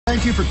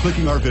Thank you for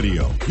clicking our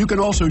video. You can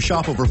also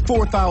shop over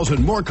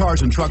 4,000 more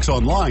cars and trucks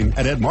online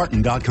at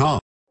edmartin.com.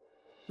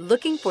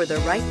 Looking for the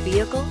right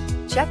vehicle?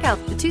 Check out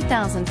the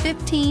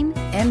 2015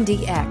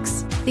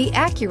 MDX. The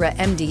Acura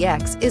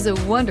MDX is a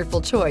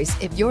wonderful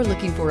choice if you're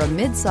looking for a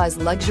mid-size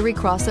luxury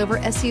crossover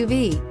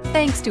SUV.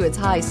 Thanks to its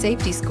high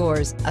safety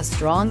scores, a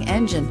strong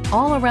engine,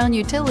 all-around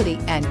utility,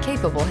 and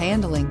capable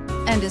handling,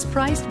 and is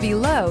priced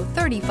below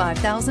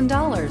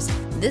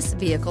 $35,000. This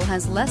vehicle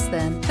has less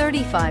than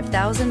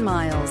 35,000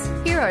 miles.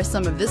 Here are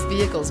some of this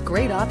vehicle's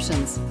great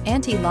options: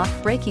 anti-lock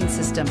braking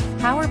system,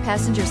 power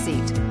passenger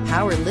seat,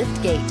 power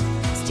lift gate,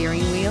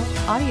 steering wheel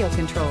audio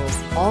controls,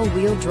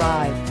 all-wheel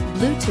drive,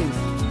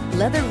 Bluetooth,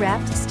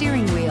 leather-wrapped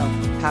steering wheel,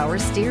 power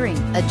steering,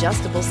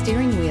 adjustable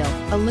steering wheel,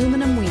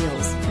 aluminum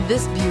wheels.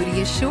 This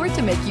beauty is sure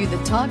to make you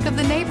the talk of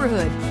the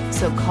neighborhood.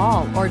 So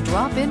call or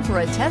drop in for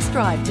a test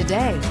drive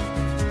today.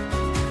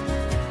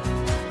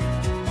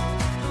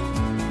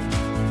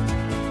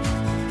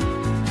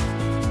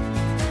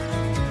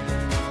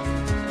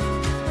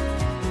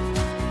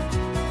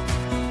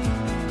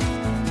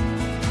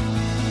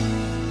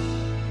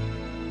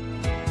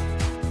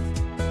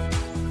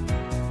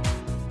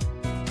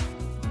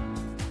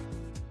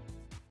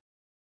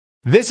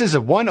 This is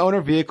a one-owner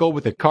vehicle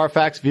with a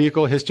Carfax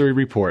Vehicle History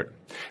Report.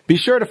 Be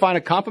sure to find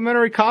a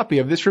complimentary copy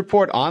of this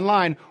report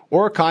online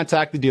or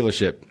contact the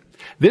dealership.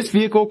 This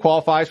vehicle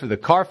qualifies for the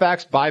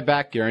Carfax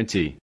Buyback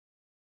Guarantee.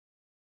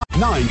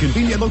 9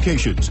 convenient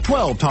locations,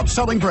 12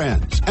 top-selling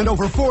brands, and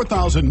over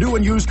 4,000 new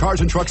and used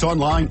cars and trucks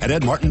online at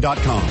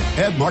edmartin.com.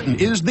 Ed Martin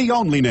is the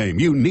only name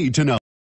you need to know.